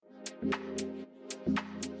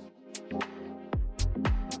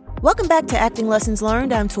Welcome back to Acting Lessons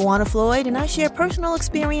Learned. I'm Tawana Floyd, and I share personal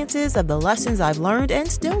experiences of the lessons I've learned and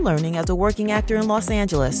still learning as a working actor in Los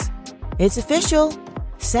Angeles. It's official.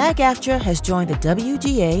 SAG-AFTRA has joined the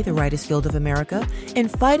WGA, the Writers Guild of America, in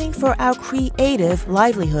fighting for our creative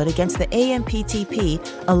livelihood against the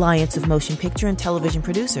AMPTP, Alliance of Motion Picture and Television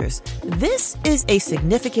Producers. This is a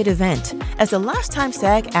significant event, as the last time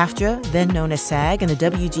SAG-AFTRA, then known as SAG, and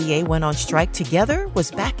the WGA went on strike together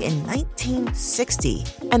was back in 1960.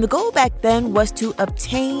 And the goal back then was to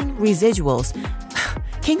obtain residuals.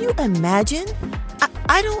 Can you imagine?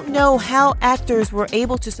 I don't know how actors were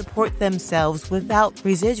able to support themselves without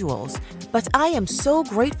residuals, but I am so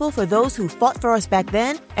grateful for those who fought for us back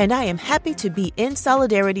then, and I am happy to be in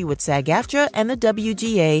solidarity with SAG-AFTRA and the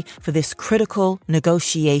WGA for this critical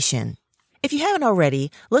negotiation. If you haven't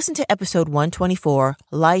already, listen to episode 124,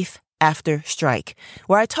 Life After Strike,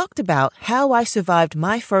 where I talked about how I survived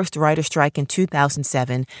my first writer strike in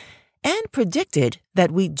 2007 and predicted that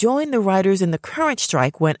we'd join the writers in the current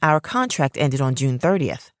strike when our contract ended on June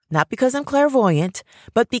 30th. Not because I'm clairvoyant,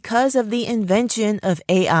 but because of the invention of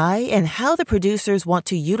AI and how the producers want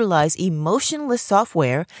to utilize emotionless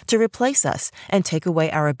software to replace us and take away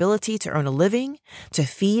our ability to earn a living, to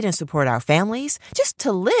feed and support our families, just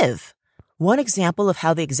to live. One example of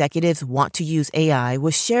how the executives want to use AI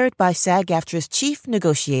was shared by SAG-AFTRA's chief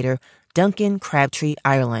negotiator, Duncan Crabtree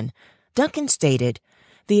Ireland. Duncan stated,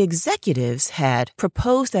 "The executives had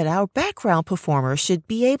proposed that our background performers should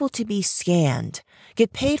be able to be scanned,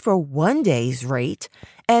 get paid for one day's rate,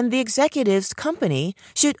 and the executive's company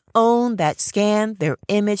should own that scan, their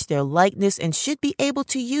image, their likeness, and should be able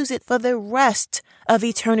to use it for the rest of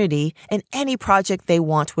eternity in any project they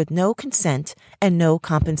want with no consent and no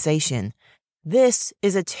compensation." This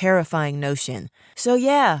is a terrifying notion. So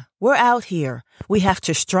yeah, we're out here. We have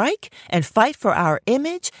to strike and fight for our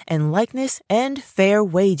image and likeness and fair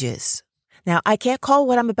wages. Now, I can't call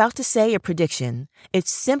what I'm about to say a prediction.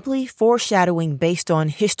 It's simply foreshadowing based on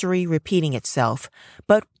history repeating itself.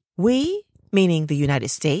 But we, meaning the United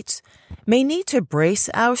States, may need to brace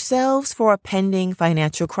ourselves for a pending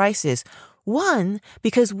financial crisis. One,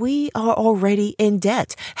 because we are already in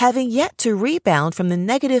debt, having yet to rebound from the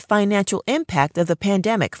negative financial impact of the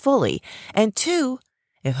pandemic fully. And two,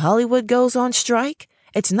 if Hollywood goes on strike,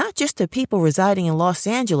 it's not just the people residing in Los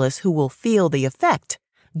Angeles who will feel the effect.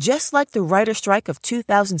 Just like the writer strike of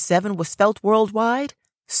 2007 was felt worldwide,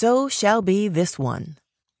 so shall be this one.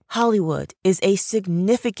 Hollywood is a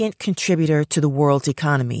significant contributor to the world's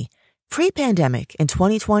economy. Pre-pandemic, in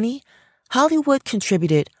 2020, Hollywood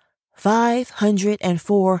contributed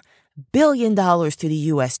 $504 billion to the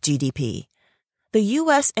U.S. GDP. The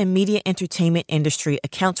U.S. and media entertainment industry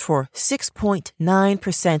accounts for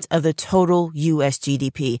 6.9% of the total U.S.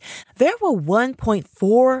 GDP. There were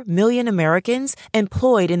 1.4 million Americans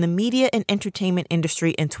employed in the media and entertainment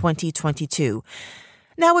industry in 2022.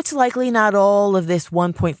 Now, it's likely not all of this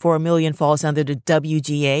 1.4 million falls under the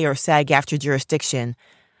WGA or SAG-AFTRA jurisdiction,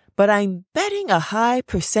 but I'm betting a high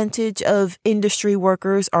percentage of industry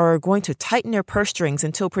workers are going to tighten their purse strings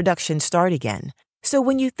until production starts again. So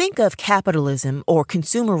when you think of capitalism or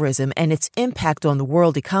consumerism and its impact on the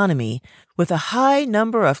world economy, with a high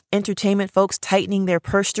number of entertainment folks tightening their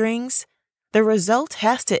purse strings, the result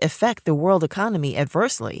has to affect the world economy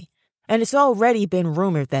adversely. And it's already been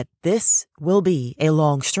rumored that this will be a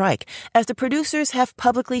long strike, as the producers have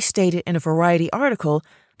publicly stated in a Variety article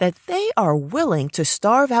that they are willing to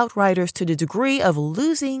starve out writers to the degree of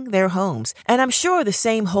losing their homes. And I'm sure the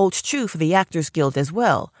same holds true for the Actors Guild as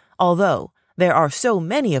well, although there are so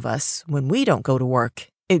many of us when we don't go to work,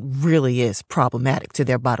 it really is problematic to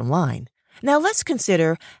their bottom line. Now let's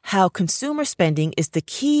consider how consumer spending is the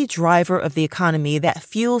key driver of the economy that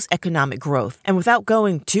fuels economic growth. And without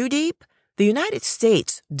going too deep, the United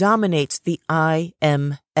States dominates the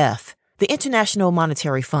IMF, the International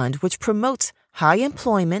Monetary Fund, which promotes high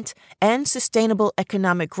employment and sustainable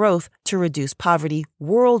economic growth to reduce poverty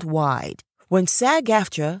worldwide. When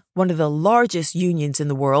SAG-AFTRA, one of the largest unions in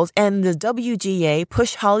the world, and the WGA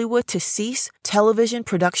push Hollywood to cease television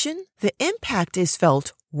production, the impact is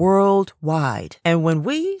felt worldwide. And when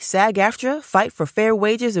we, SAG-AFTRA, fight for fair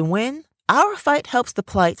wages and win, our fight helps the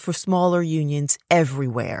plight for smaller unions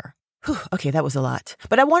everywhere. Whew, okay, that was a lot.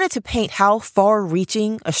 But I wanted to paint how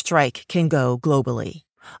far-reaching a strike can go globally.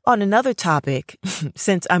 On another topic,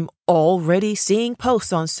 since I'm already seeing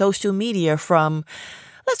posts on social media from,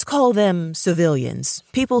 let's call them civilians,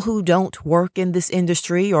 people who don't work in this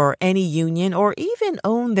industry or any union or even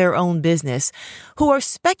own their own business, who are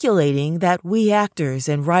speculating that we actors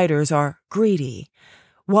and writers are greedy.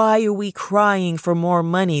 Why are we crying for more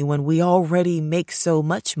money when we already make so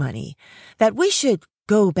much money? That we should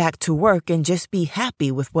go back to work and just be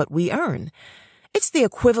happy with what we earn. It's the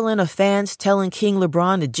equivalent of fans telling King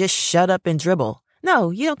LeBron to just shut up and dribble.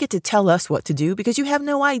 No, you don't get to tell us what to do because you have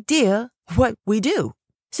no idea what we do.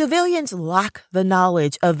 Civilians lack the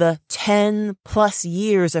knowledge of the 10+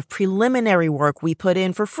 years of preliminary work we put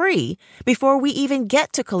in for free before we even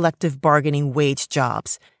get to collective bargaining wage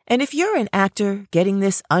jobs. And if you're an actor getting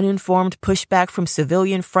this uninformed pushback from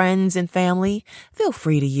civilian friends and family, feel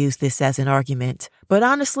free to use this as an argument. But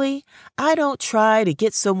honestly, I don't try to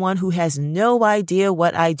get someone who has no idea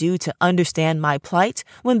what I do to understand my plight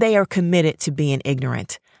when they are committed to being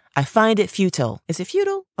ignorant. I find it futile. Is it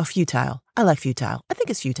futile or futile? I like futile. I think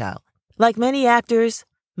it's futile. Like many actors,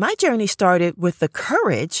 my journey started with the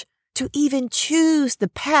courage to even choose the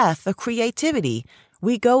path of creativity.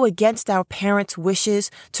 We go against our parents'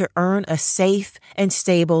 wishes to earn a safe and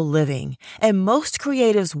stable living. And most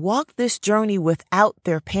creatives walk this journey without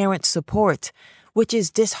their parents' support, which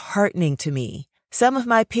is disheartening to me. Some of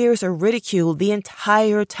my peers are ridiculed the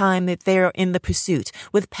entire time that they're in the pursuit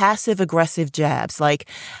with passive-aggressive jabs like,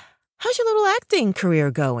 "How's your little acting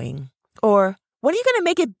career going?" Or, "When are you going to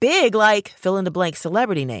make it big like fill-in-the-blank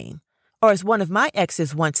celebrity name?" Or as one of my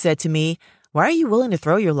exes once said to me, "Why are you willing to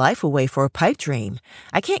throw your life away for a pipe dream?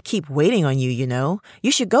 I can't keep waiting on you, you know.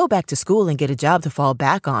 You should go back to school and get a job to fall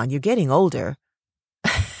back on. You're getting older."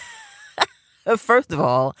 First of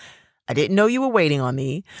all, I didn't know you were waiting on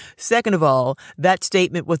me. Second of all, that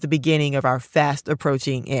statement was the beginning of our fast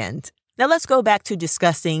approaching end. Now let's go back to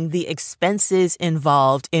discussing the expenses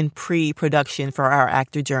involved in pre-production for our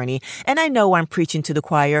actor journey. And I know I'm preaching to the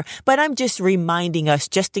choir, but I'm just reminding us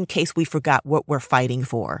just in case we forgot what we're fighting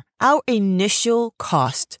for. Our initial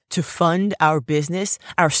cost to fund our business,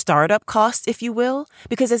 our startup cost, if you will,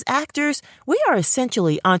 because as actors, we are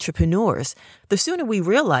essentially entrepreneurs. The sooner we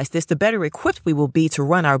realize this, the better equipped we will be to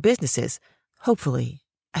run our businesses. Hopefully,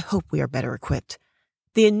 I hope we are better equipped.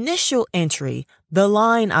 The initial entry, the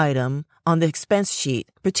line item on the expense sheet,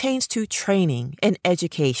 pertains to training and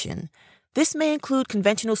education. This may include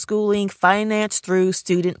conventional schooling financed through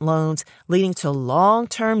student loans, leading to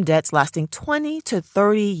long-term debts lasting 20 to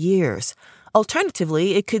 30 years.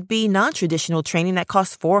 Alternatively, it could be non-traditional training that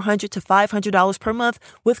costs $400 to $500 per month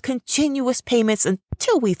with continuous payments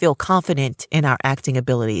until we feel confident in our acting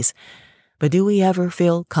abilities. But do we ever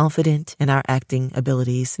feel confident in our acting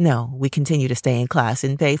abilities? No, we continue to stay in class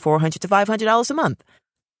and pay $400 to $500 a month.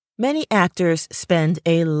 Many actors spend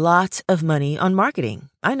a lot of money on marketing.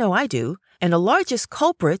 I know I do. And the largest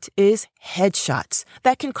culprit is headshots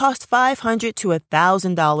that can cost $500 to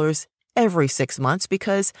 $1,000 every 6 months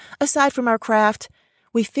because, aside from our craft,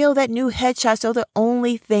 we feel that new headshots are the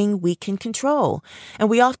only thing we can control. And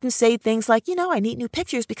we often say things like, I need new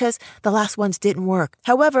pictures because the last ones didn't work.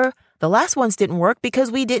 However, the last ones didn't work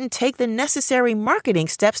because we didn't take the necessary marketing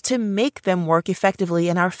steps to make them work effectively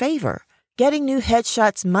in our favor. Getting new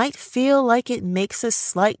headshots might feel like it makes a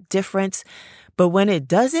slight difference, but when it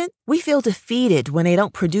doesn't, we feel defeated when they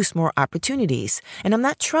don't produce more opportunities. And I'm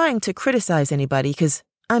not trying to criticize anybody because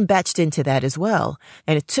I'm batched into that as well.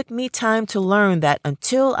 And it took me time to learn that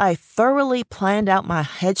until I thoroughly planned out my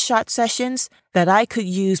headshot sessions, that I could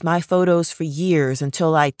use my photos for years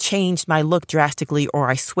until I changed my look drastically or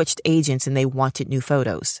I switched agents and they wanted new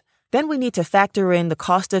photos. Then we need to factor in the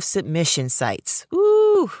cost of submission sites.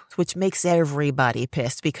 Which makes everybody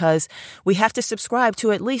pissed because we have to subscribe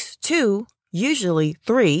to at least 2, usually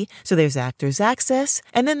 3. So there's Actors Access,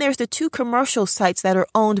 and then there's the 2 commercial sites that are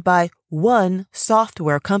owned by one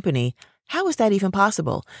software company. How is that even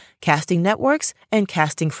possible? Casting Networks and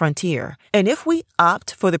Casting Frontier. And if we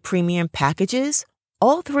opt for the premium packages,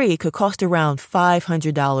 all 3 could cost around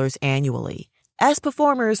 $500 annually. As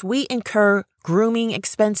performers, we incur grooming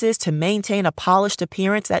expenses to maintain a polished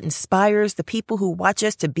appearance that inspires the people who watch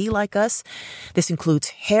us to be like us. This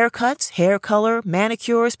includes haircuts, hair color,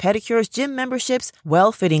 manicures, pedicures, gym memberships,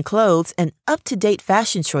 well-fitting clothes, and up-to-date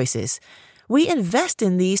fashion choices. We invest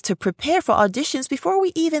in these to prepare for auditions before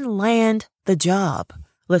we even land the job.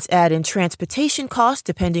 Let's add in transportation costs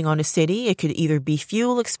depending on the city. It could either be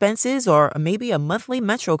fuel expenses or maybe a monthly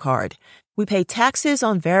Metro card. We pay taxes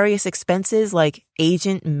on various expenses like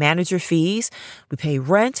agent and manager fees. We pay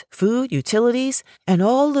rent, food, utilities, and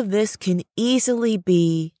all of this can easily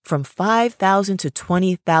be from $5,000 to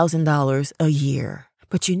 $20,000 a year.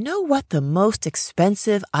 But you know what the most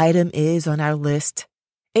expensive item is on our list?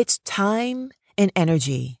 It's time and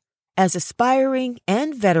energy. As aspiring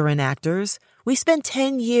and veteran actors, we spend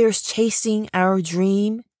 10 years chasing our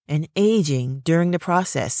dream and aging during the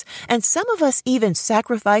process. And some of us even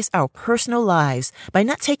sacrifice our personal lives by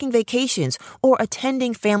not taking vacations or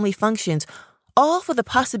attending family functions, all for the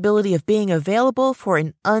possibility of being available for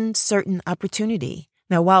an uncertain opportunity.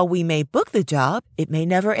 Now, while we may book the job, it may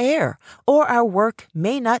never air, or our work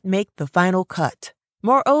may not make the final cut.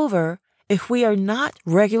 Moreover, if we are not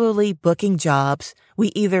regularly booking jobs, we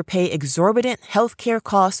either pay exorbitant healthcare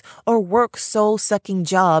costs or work soul-sucking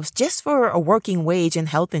jobs just for a working wage and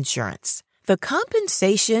health insurance. The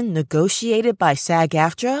compensation negotiated by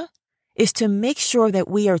SAG-AFTRA is to make sure that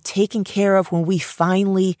we are taken care of when we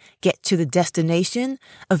finally get to the destination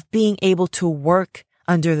of being able to work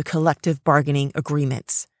under the collective bargaining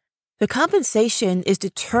agreements. The compensation is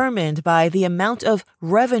determined by the amount of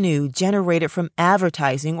revenue generated from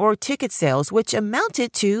advertising or ticket sales, which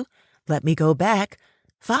amounted to, let me go back,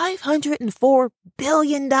 $504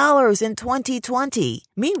 billion in 2020.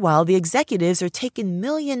 Meanwhile, the executives are taking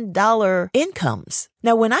million-dollar incomes.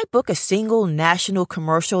 Now, when I book a single national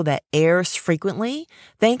commercial that airs frequently,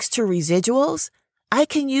 thanks to residuals, I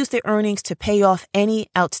can use the earnings to pay off any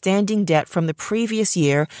outstanding debt from the previous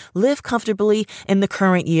year, live comfortably in the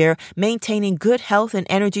current year, maintaining good health and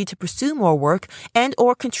energy to pursue more work, and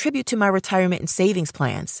or contribute to my retirement and savings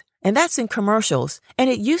plans. And that's in commercials. And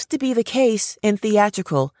it used to be the case in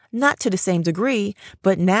theatrical, not to the same degree,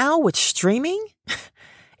 but now with streaming,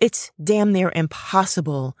 it's damn near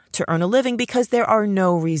impossible to earn a living because there are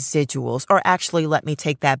no residuals. Or actually, let me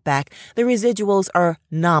take that back. The residuals are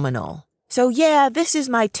nominal. So yeah, this is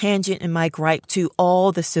my tangent and my gripe to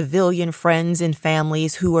all the civilian friends and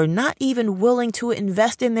families who are not even willing to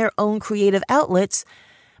invest in their own creative outlets,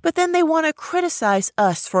 but then they want to criticize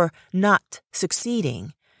us for not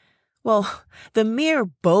succeeding. Well, the mere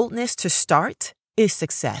boldness to start is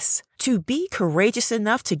success. To be courageous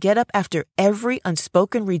enough to get up after every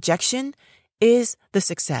unspoken rejection is the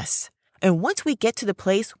success. And once we get to the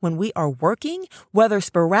place when we are working, whether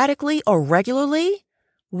sporadically or regularly,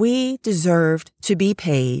 we deserved to be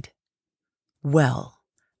paid well,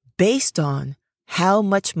 based on how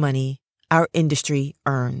much money our industry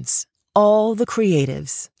earns. All the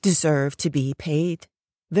creatives deserve to be paid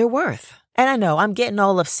their worth. And I know I'm getting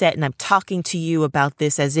all upset and I'm talking to you about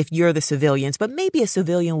this as if you're the civilians, but maybe a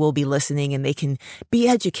civilian will be listening and they can be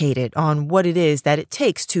educated on what it is that it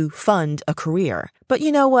takes to fund a career. But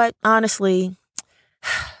you know what? Honestly,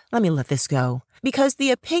 let me let this go. Because the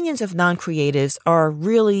opinions of non-creatives are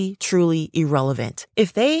really, truly irrelevant.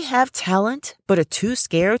 If they have talent but are too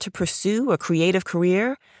scared to pursue a creative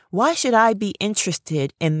career, why should I be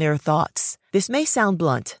interested in their thoughts? This may sound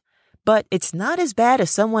blunt, but it's not as bad as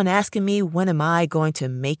someone asking me when am I going to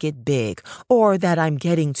make it big, or that I'm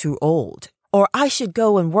getting too old, or I should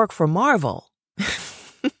go and work for Marvel.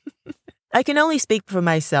 I can only speak for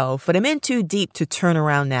myself, but I'm in too deep to turn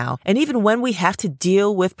around now. And even when we have to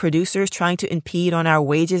deal with producers trying to impede on our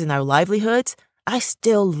wages and our livelihoods, I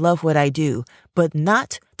still love what I do, but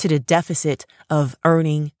not to the deficit of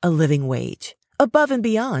earning a living wage. Above and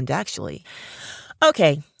beyond, actually.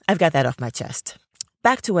 Okay, I've got that off my chest.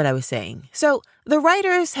 Back to what I was saying. So the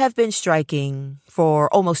writers have been striking for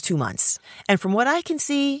almost 2 months. And from what I can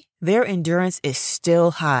see, their endurance is still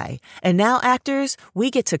high. And now actors, we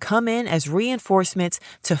get to come in as reinforcements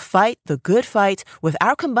to fight the good fight. With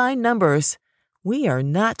our combined numbers, we are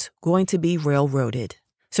not going to be railroaded.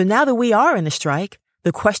 So now that we are in the strike,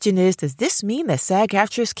 the question is, does this mean that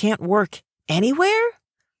SAG-AFTRA can't work anywhere?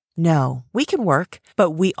 No, we can work,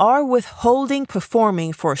 but we are withholding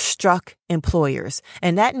performing for struck employers,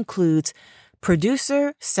 and that includes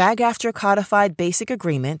producer SAG-AFTRA codified basic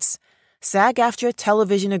agreements, SAG-AFTRA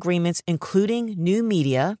television agreements including new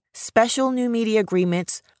media, special new media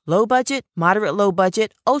agreements, low budget, moderate low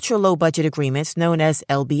budget, ultra low budget agreements known as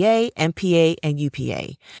LBA, MPA, and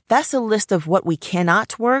UPA. That's a list of what we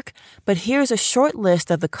cannot work, but here's a short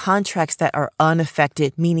list of the contracts that are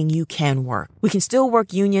unaffected, meaning you can work. We can still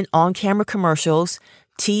work union on-camera commercials,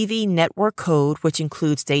 TV network code, which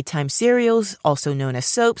includes daytime serials, also known as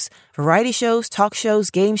soaps, variety shows, talk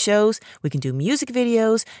shows, game shows. We can do music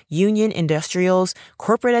videos, union industrials,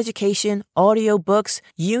 corporate education, audio books,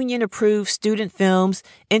 union-approved student films,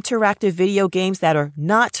 interactive video games that are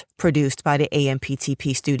not produced by the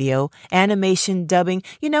AMPTP studio, animation, dubbing.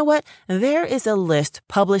 You know what? There is a list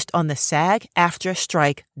published on the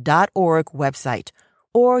SAG-AFTRAstrike.org website.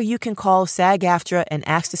 Or you can call SAG-AFTRA and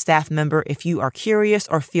ask the staff member if you are curious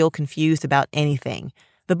or feel confused about anything.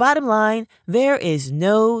 The bottom line, there is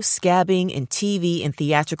no scabbing in TV and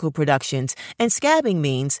theatrical productions, and scabbing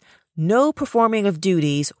means no performing of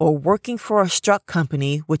duties or working for a struck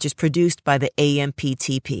company which is produced by the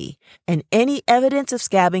AMPTP. And any evidence of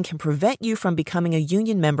scabbing can prevent you from becoming a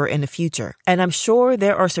union member in the future. And I'm sure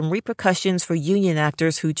there are some repercussions for union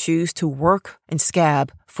actors who choose to work and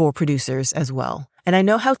scab for producers as well. And I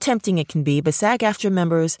know how tempting it can be, but SAG-AFTRA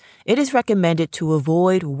members, it is recommended to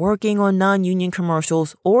avoid working on non-union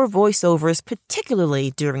commercials or voiceovers,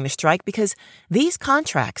 particularly during the strike, because these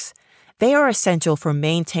contracts, they are essential for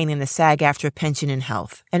maintaining the SAG-AFTRA pension and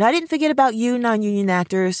health. And I didn't forget about you, non-union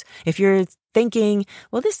actors. If you're thinking,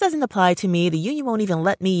 well, this doesn't apply to me, the union won't even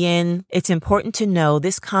let me in, it's important to know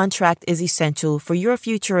this contract is essential for your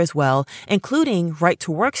future as well, including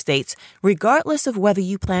right-to-work states, regardless of whether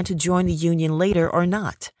you plan to join the union later or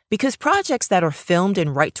not. Because projects that are filmed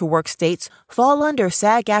in right-to-work states fall under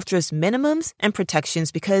SAG-AFTRA's minimums and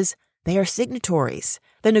protections because they are signatories.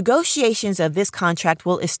 The negotiations of this contract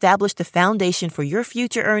will establish the foundation for your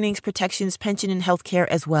future earnings, protections, pension, and health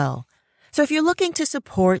care as well. So if you're looking to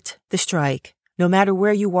support the strike, no matter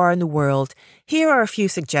where you are in the world, here are a few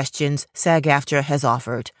suggestions SAG-AFTRA has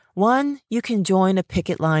offered. 1, you can join a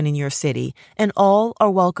picket line in your city, and all are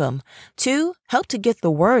welcome. 2, help to get the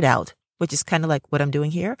word out, which is kind of like what I'm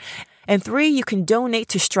doing here. And 3, you can donate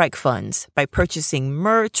to strike funds by purchasing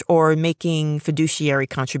merch or making fiduciary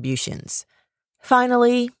contributions.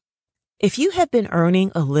 Finally, if you have been earning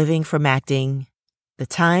a living from acting, the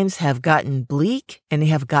times have gotten bleak and they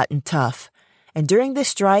have gotten tough. And during this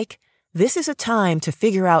strike, this is a time to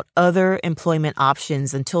figure out other employment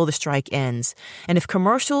options until the strike ends. And if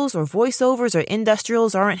commercials or voiceovers or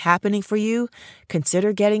industrials aren't happening for you,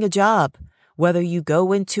 consider getting a job. Whether you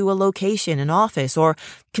go into a location, an office, or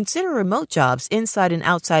consider remote jobs inside and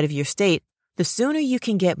outside of your state, the sooner you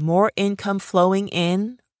can get more income flowing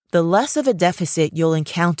in, the less of a deficit you'll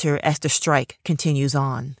encounter as the strike continues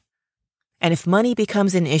on. And if money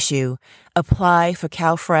becomes an issue, apply for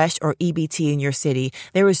CalFresh or EBT in your city.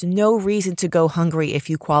 There is no reason to go hungry if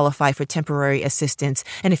you qualify for temporary assistance.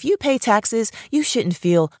 And if you pay taxes, you shouldn't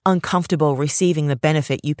feel uncomfortable receiving the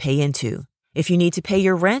benefit you pay into. If you need to pay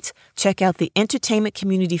your rent, check out the Entertainment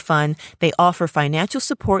Community Fund. They offer financial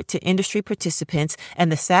support to industry participants,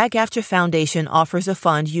 and the SAG-AFTRA Foundation offers a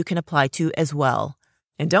fund you can apply to as well.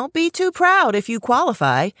 And don't be too proud if you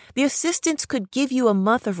qualify. The assistance could give you a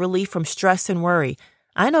month of relief from stress and worry.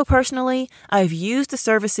 I know personally, I've used the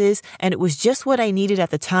services, and it was just what I needed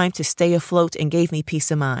at the time to stay afloat and gave me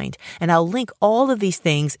peace of mind. And I'll link all of these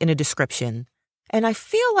things in a description. And I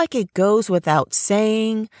feel like it goes without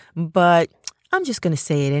saying, but I'm just going to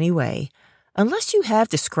say it anyway. Unless you have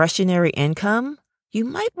discretionary income, you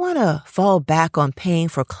might want to fall back on paying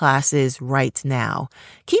for classes right now.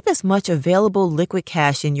 Keep as much available liquid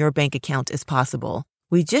cash in your bank account as possible.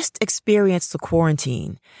 We just experienced the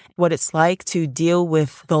quarantine, what it's like to deal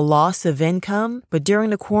with the loss of income. But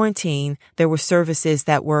during the quarantine, there were services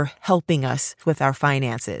that were helping us with our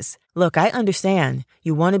finances. Look, I understand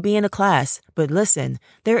you want to be in a class, but listen,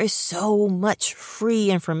 there is so much free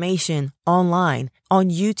information online on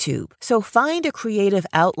YouTube. So find a creative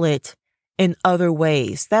outlet in other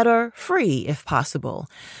ways that are free if possible.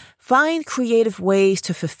 Find creative ways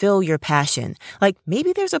to fulfill your passion. Like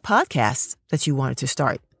maybe there's a podcast that you wanted to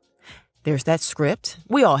start. There's that script.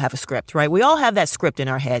 We all have a script, right? We all have that script in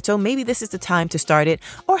our head. So maybe this is the time to start it.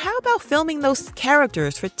 Or how about filming those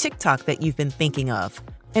characters for TikTok that you've been thinking of?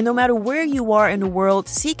 And no matter where you are in the world,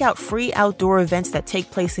 seek out free outdoor events that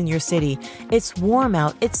take place in your city. It's warm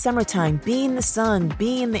out. It's summertime. Be in the sun.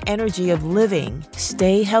 Be in the energy of living.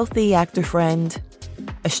 Stay healthy, actor friend.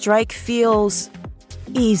 A strike feels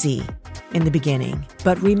easy in the beginning.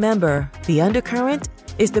 But remember, the undercurrent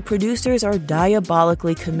is the producers are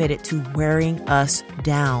diabolically committed to wearing us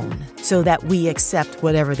down so that we accept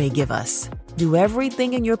whatever they give us. Do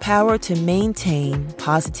everything in your power to maintain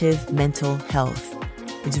positive mental health.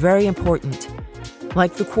 It's very important.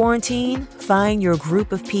 Like the quarantine, find your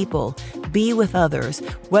group of people. Be with others.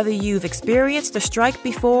 Whether you've experienced a strike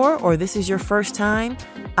before or this is your first time,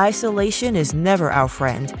 isolation is never our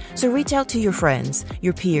friend. So reach out to your friends,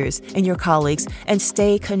 your peers, and your colleagues and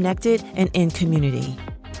stay connected and in community.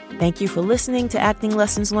 Thank you for listening to Acting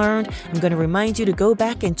Lessons Learned. I'm going to remind you to go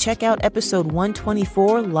back and check out episode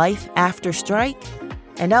 124, Life After Strike.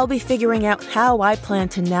 And I'll be figuring out how I plan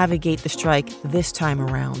to navigate the strike this time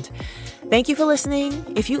around. Thank you for listening.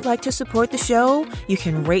 If you'd like to support the show, you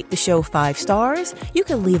can rate the show 5 stars. You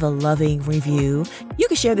can leave a loving review. You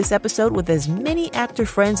can share this episode with as many actor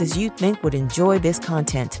friends as you think would enjoy this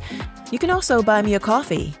content. You can also buy me a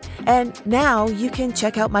coffee. And now you can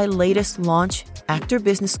check out my latest launch, Actor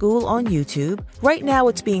Business School, on YouTube. Right now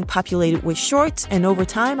it's being populated with shorts, and over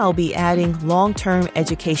time I'll be adding long-term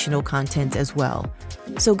educational content as well.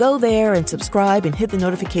 So go there and subscribe and hit the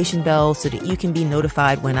notification bell so that you can be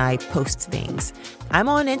notified when I post things. I'm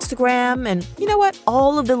on Instagram, and you know what?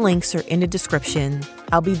 All of the links are in the description.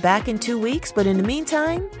 I'll be back in 2 weeks, but in the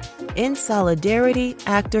meantime, in solidarity,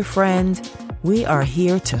 actor friend, We are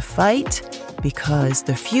here to fight because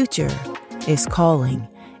the future is calling,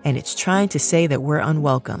 and it's trying to say that we're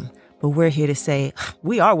unwelcome. But we're here to say,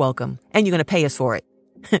 we are welcome, and you're going to pay us for it.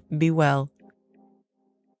 Be well.